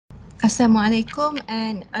Assalamualaikum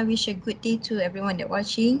and I wish a good day to everyone that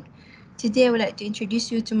watching. Today I would like to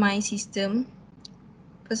introduce you to my system.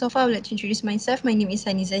 First of all, I would like to introduce myself. My name is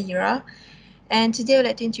Hani Zahira and today I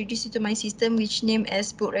would like to introduce you to my system which named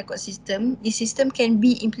as book record system. This system can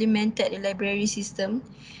be implemented in library system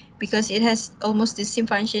because it has almost the same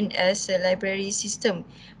function as a library system,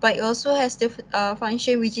 but it also has the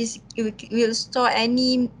function which is it will store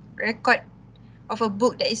any record of a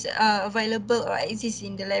book that is available or exists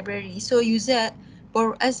in the library. So user,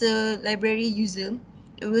 or as a library user,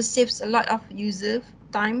 it will save a lot of user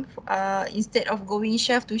time instead of going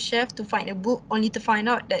shelf to shelf to find a book only to find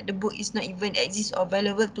out that the book is not even exist or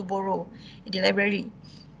available to borrow in the library.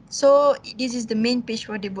 So this is the main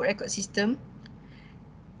page for the book record system.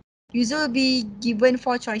 User will be given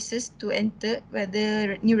 4 choices to enter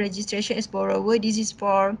whether new registration as borrower. This is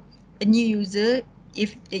for a new user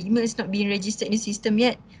if the email is not being registered in the system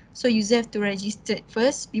yet. So user have to register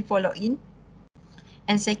first before login.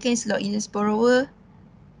 And second is login as borrower.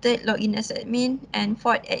 Third, login as admin. And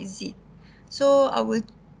fourth, exit. So I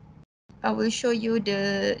will show you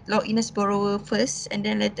the login as borrower first, and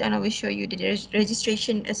then later on I will show you the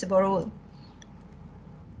registration as a borrower.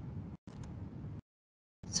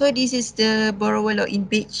 So this is the borrower login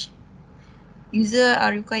page. User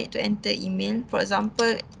are required to enter email. For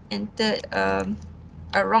example, enter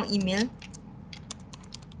a wrong email.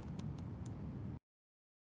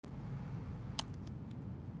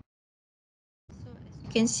 So as you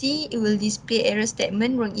can see, it will display error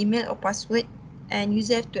statement, wrong email or password, and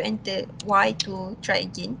user have to enter Y to try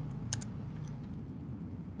again.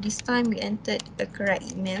 This time we entered the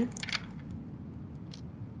correct email.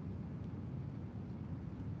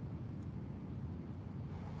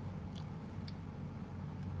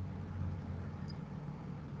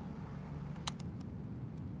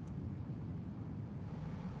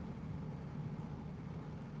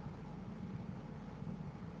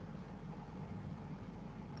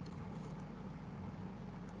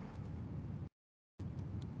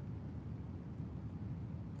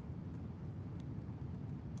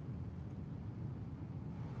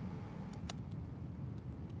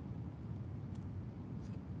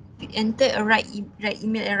 If you enter a right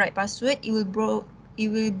email and right password, it will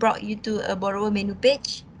brought you to a borrower menu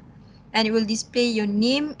page, and it will display your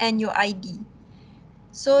name and your ID.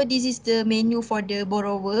 So this is the menu for the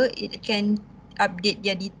borrower. It can update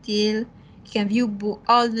their detail. You can view book,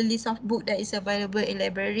 all the list of book that is available in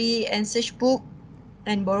library, and search book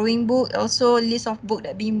and borrowing book. Also list of book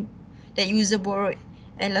that user borrowed,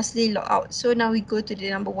 and lastly log out. So now we go to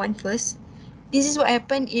the number 1 first. This is what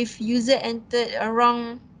happened if user entered a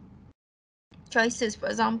wrong choices. For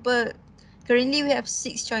example, currently we have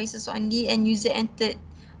 6 choices only and user entered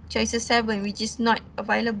choices 7 which is not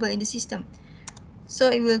available in the system. So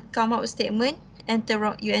it will come out a statement,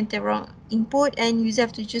 you enter wrong input, and user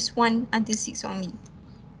have to choose 1 until 6 only.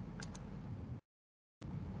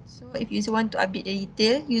 So if user want to update the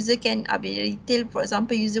detail, user can update the detail. For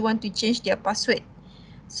example, user want to change their password.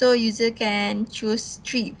 So user can choose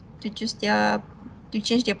 3 to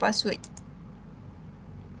change their password.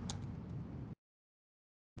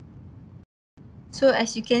 So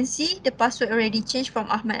as you can see, the password already changed from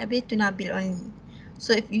Ahmad Abid to Nabil only.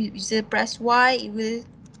 So if user press Y, it will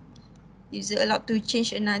user allowed to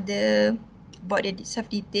change another about the self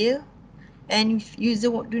detail. And if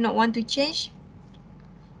user do not want to change,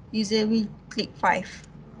 user will click 5.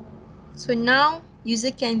 So now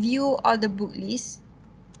user can view all the book lists.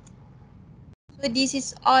 So this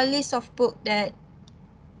is all list of book that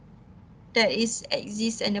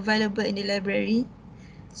exists and available in the library.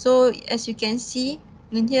 So as you can see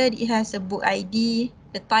in here, it has a book ID,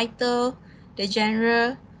 the title, the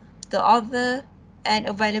genre, the author, and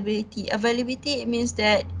availability. Availability, it means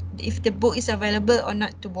that if the book is available or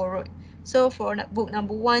not to borrow. So for book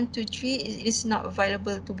number 1 to 3, it is not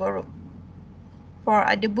available to borrow. For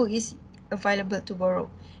other book is available to borrow.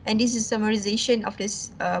 And this is summarization of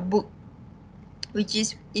this book, which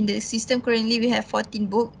is in the system currently we have 14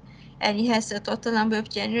 book, and it has a total number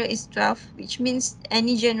of genre is 12, which means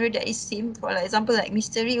any genre that is same, for example like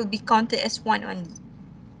mystery, will be counted as 1 only.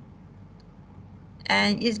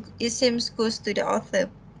 And it same goes to the author.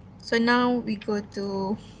 So now we go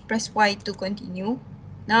to press Y to continue.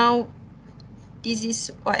 Now this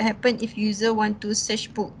is what happen if user want to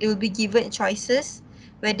search book. They will be given choices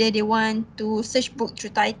whether they want to search book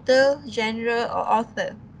through title, genre or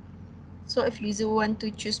author. So if user want to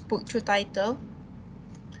choose book through title,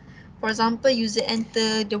 for example, user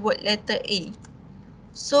enter the word letter A.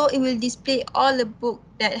 So it will display all the book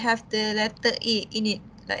that have the letter A in it,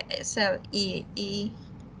 like Excel A,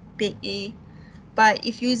 page A. But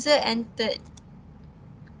if user entered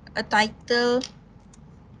a title,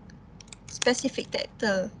 specific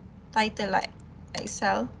title like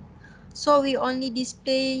Excel. So we only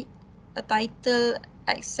display a title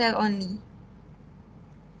Excel only.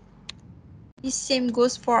 This same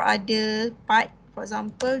goes for other part. For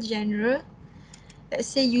example, genre. Let's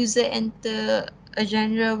say user enter a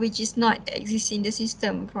genre which is not exist in the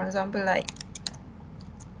system. For example, like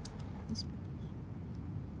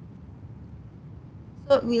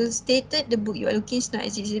so we'll stated the book you are looking is not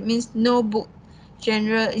exist. It means no book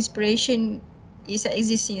genre inspiration is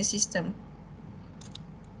existing in your system.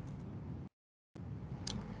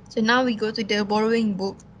 So now we go to the borrowing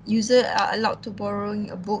book. User are allowed to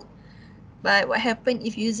borrowing a book. But what happens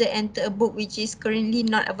if user enter a book which is currently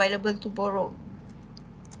not available to borrow?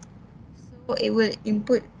 So it will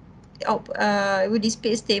input it will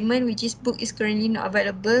display a statement which is book is currently not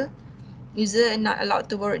available. User not allowed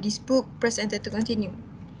to borrow this book. Press enter to continue.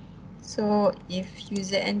 So if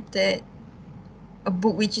user entered a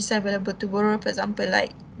book which is available to borrow, for example,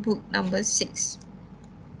 like book number 6,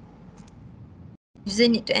 user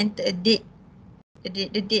need to enter a date. The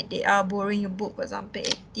date they are borrowing a book, for example,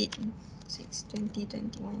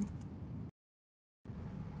 18/6/2021.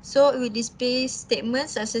 So it will display statement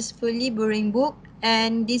successfully borrowing book,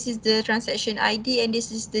 and this is the transaction ID, and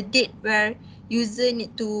this is the date where user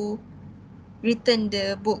need to return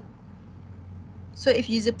the book. So if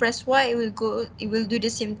user press Y, it will do the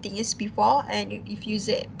same thing as before, and if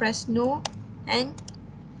user press no, and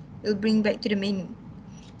it will bring back to the menu.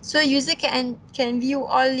 So user can view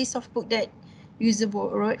all list of book that user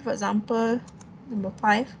borrowed. For example, number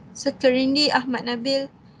 5. So currently Ahmad Nabil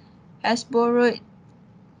has borrowed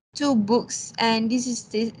 2 books, and this is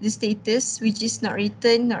the status, which is not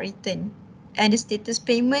returned, and the status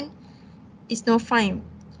payment is no fine.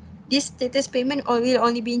 This status payment will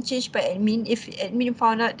only be changed by admin if admin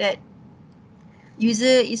found out that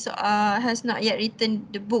user has not yet returned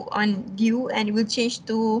the book on due, and will change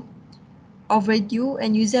to overdue,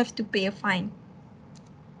 and user have to pay a fine.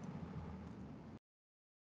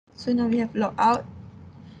 So now we have log out.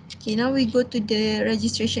 Okay, now we go to the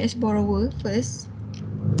registration as borrower first.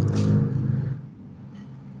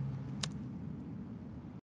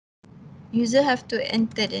 User have to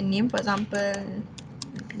enter the name, for example,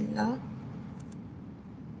 Nabila,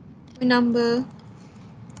 phone number,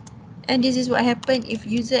 and this is what happen if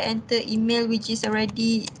user enter email which is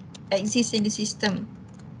already exists in the system.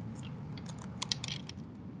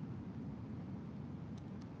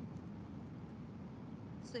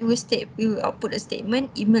 So we will output a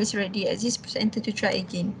statement, email is already exists, press enter to try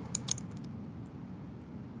again.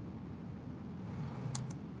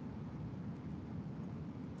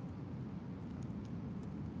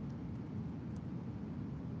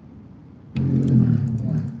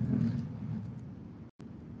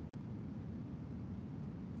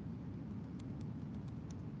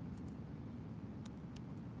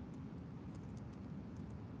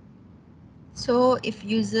 So if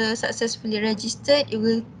user successfully registered, it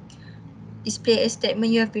will display a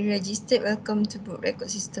statement, you have been registered, welcome to book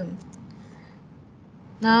record system.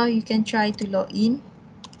 Now you can try to log in,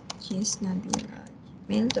 which is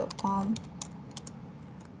nabila@gmail.com.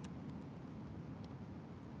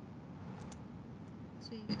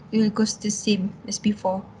 So it will go the same as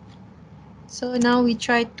before. So now we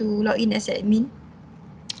try to log in as admin.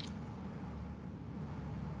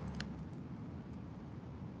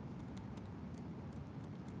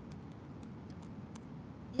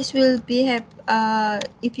 This will be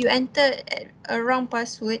if you enter a wrong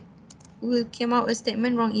password, will come out a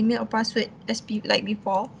statement wrong email or password like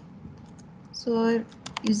before. So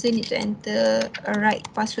user need to enter a right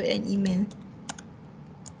password and email.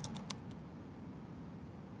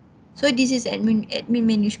 So this is admin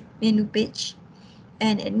menu page,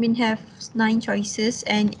 and admin have 9 choices,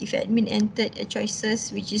 and if admin entered a choices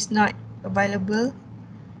which is not available,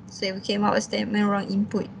 so it came out a statement wrong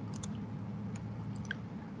input.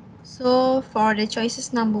 So for the choices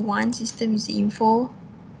number 1, system user info,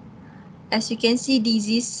 as you can see,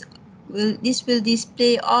 this will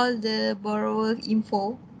display all the borrower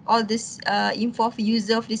info, all this info of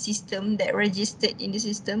user of the system that registered in the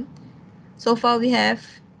system. So far we have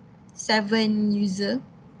 7 user,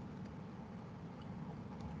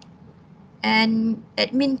 and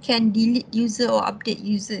admin can delete user or update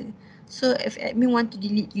user. So if admin want to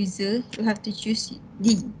delete user, you have to choose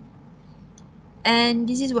D. And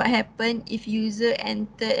this is what happened if user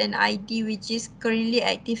enter an ID which is currently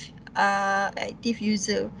active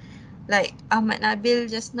user. Like Ahmad Nabil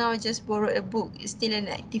just now just borrowed a book, is still an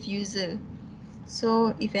active user.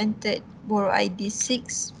 So if entered borrow ID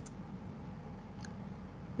 6,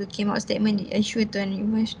 will came out statement, ensure to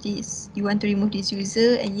remove this. You want to remove this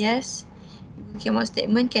user, and yes. It will came out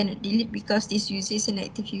statement cannot delete because this user is an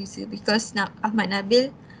active user. Because now Ahmad Nabil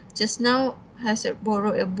just now has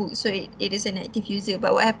borrowed a book, so it is an active user.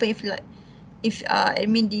 But what happen if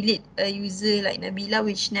admin delete a user like Nabila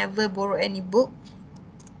which never borrow any book?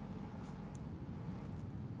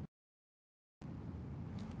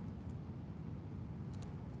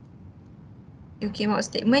 You came out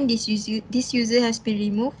statement, this user has been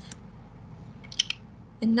removed.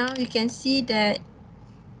 And now you can see that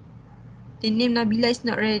the name Nabila is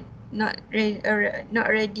not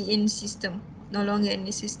ready in system, no longer in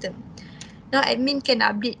the system. Now admin can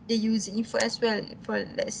update the user info as well. For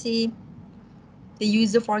let's say the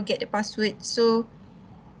user forget the password, so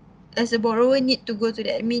as a borrower need to go to the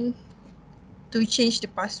admin to change the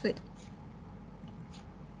password.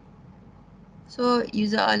 So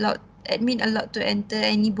admin allowed to enter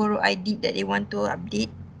any borrow ID that they want to update.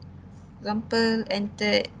 Example,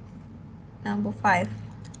 enter number 5.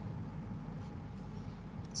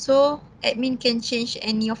 So admin can change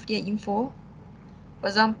any of their info. For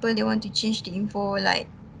example, they want to change the info like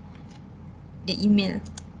the email.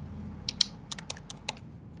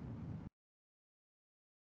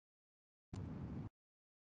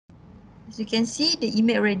 As you can see, the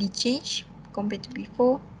email already changed compared to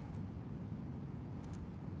before.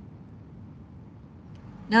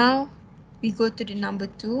 Now we go to the number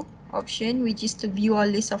 2 option, which is to view our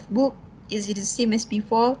list of book. Is it the same as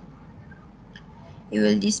before? It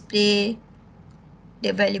will display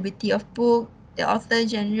the availability of book, the author,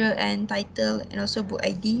 genre, and title, and also book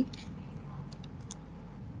ID.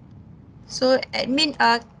 So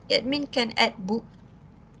admin can add book.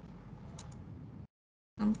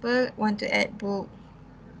 Example, want to add book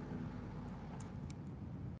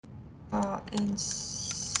and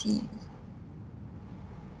C.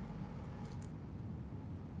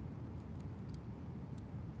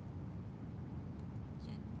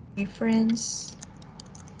 Reference.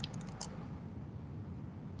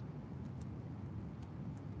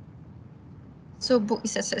 So book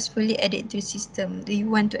is successfully added to the system. Do you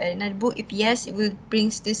want to add another book? If yes, it will bring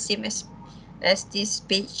the same as this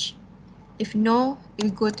page. If no, it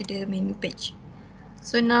will go to the menu page.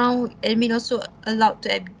 So now admin also allowed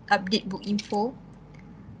to update book info.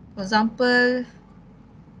 For example,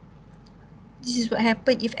 this is what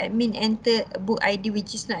happened if admin enter a book ID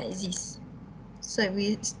which is not exist. So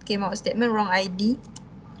we came out statement wrong ID.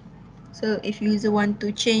 So if user want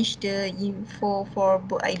to change the info for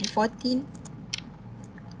book ID 14,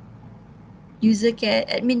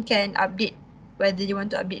 admin can update whether you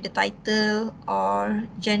want to update the title or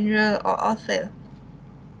genre or author.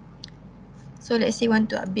 So let's say want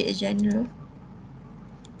to update a genre.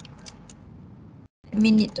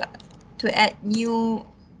 Admin need to add new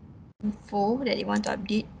info that they want to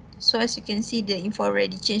update. So as you can see, the info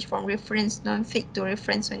already changed from reference non-fic to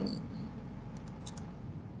reference only.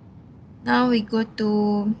 Now we go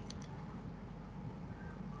to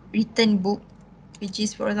return book, which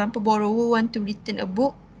is, for example, borrower want to return a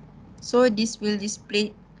book. So this will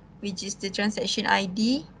display, which is the transaction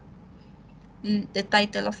ID, the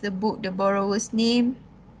title of the book, the borrower's name,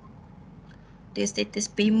 the status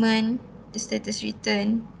payment, the status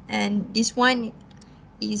return, and this one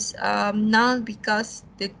is null because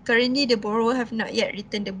currently the borrower have not yet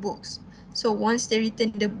returned the books. So once they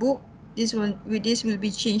return the book, this will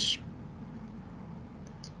be changed.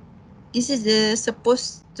 This is the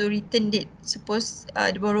supposed to return date.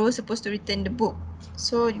 The borrower supposed to return the book.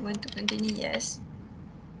 So you want to continue? Yes.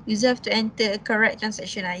 User have to enter a correct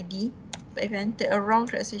transaction ID. But if you enter a wrong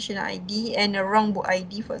transaction ID and a wrong book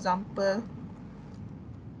ID, for example,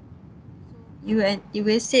 you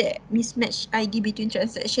will say mismatch ID between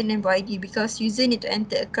transaction and book ID because user need to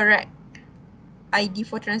enter a correct ID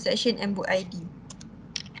for transaction and book ID.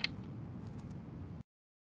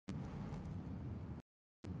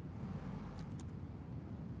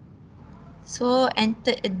 So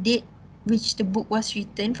enter a date which the book was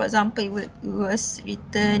written. For example, it was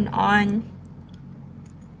written on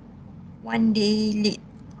one day late.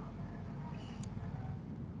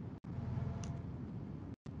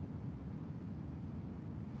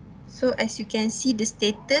 So as you can see, the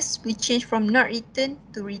status will change from not written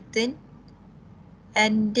to written,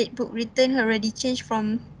 and date book written already changed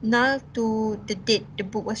from null to the date the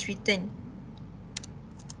book was written.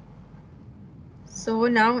 So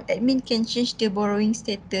now admin can change the borrowing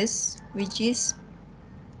status, which is,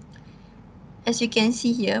 as you can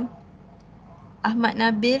see here, Ahmad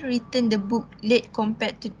Nabil returned the book late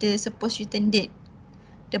compared to the supposed return date.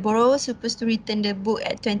 The borrower was supposed to return the book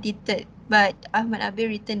at 23rd, but Ahmad Nabil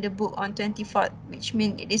returned the book on 24th, which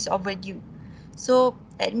means it is overdue. So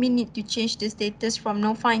admin need to change the status from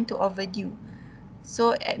no fine to overdue.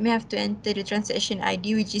 So admin have to enter the transaction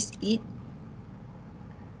ID, which is it,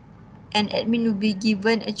 and admin will be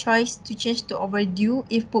given a choice to change to overdue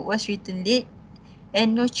if book was written late,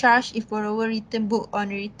 and no charge if borrower return book on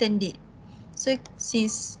return date. So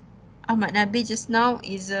since Ahmad Nabil just now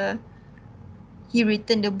he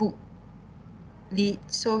returned the book late,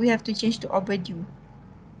 so we have to change to overdue.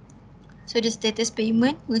 So the status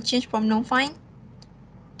payment will change from no fine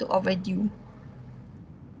to overdue.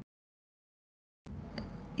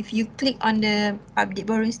 If you click on the update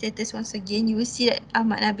borrowing status once again, you will see that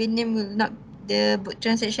Ahmad Nabil name will not, the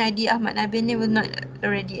transaction ID Ahmad Nabil name will not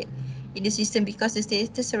already in the system because the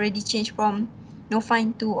status already changed from no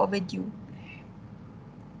fine to overdue.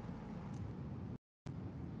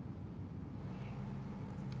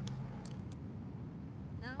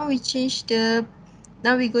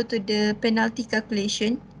 Now we go to the penalty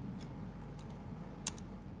calculation.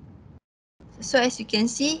 So as you can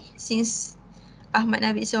see, since Ahmad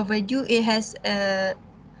Nabil is overdue, it has a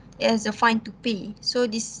fine to pay. So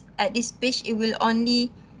at this page, it will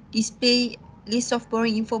only display list of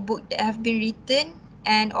borrowing info book that have been written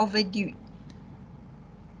and overdue.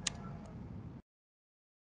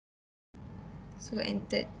 So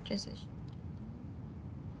entered transaction.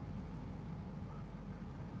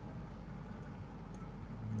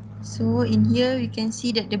 So in here, we can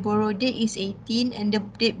see that the borrow date is 18 and the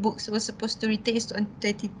date books was supposed to return is on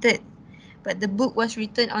 23rd. But the book was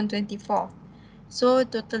written on 24th. So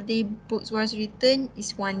total day books was written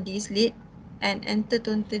is 1 day late, and enter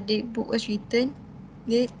total day book was written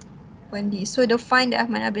late 1 day. So the fine that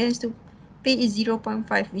Ahmad Nabil has to pay is 0.5,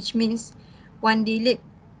 which means 1 day late.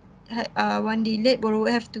 1 day late, borrower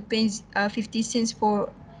have to pay 50 cents for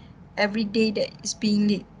every day that is being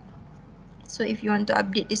late. So if you want to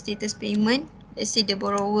update the status payment, let's say the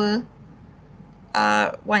borrower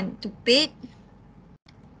want to pay.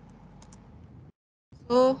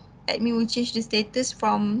 So admin will change the status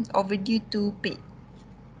from overdue to paid.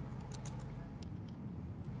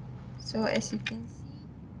 So as you can see,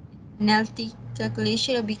 penalty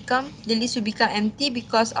calculation will become, the list will become empty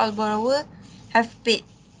because all borrower have paid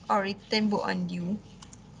or returned book on due.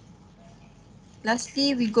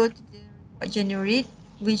 Lastly, we go to the report generate,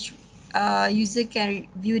 which user can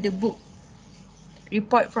view the book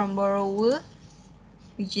report from borrower,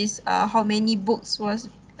 which is how many books was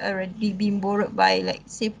already been borrowed by, like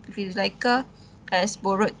say Fizlaika has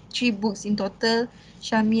borrowed 3 books in total,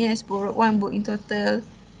 Shami has borrowed 1 book in total,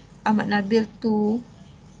 Ahmad Nabil 2,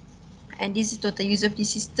 and this is total use of the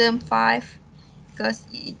system 5, because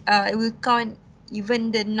it will count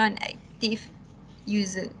even the non-active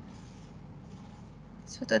user.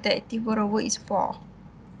 So total active borrower is 4.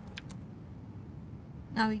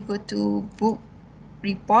 Now we go to book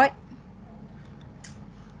report.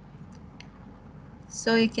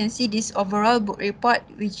 So you can see this overall book report,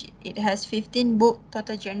 which it has 15 book,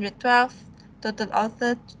 total genre 12, total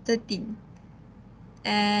author 13.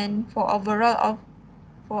 And for overall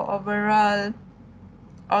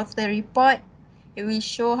author report, it will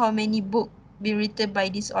show how many book been written by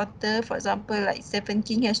this author. For example, like Stephen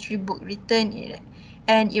King has 3 book written,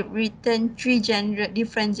 and it written 3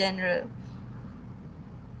 different genre.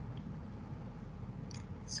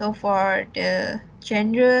 So for the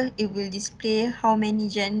genre, it will display how many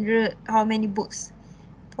books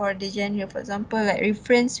for the genre. For example, like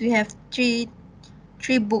reference, we have three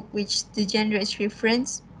book which the genre is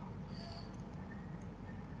reference,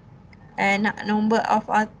 and number of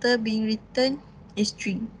author being written is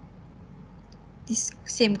 3. This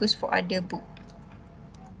same goes for other book.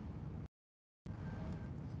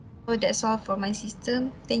 So that's all for my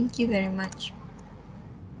system. Thank you very much.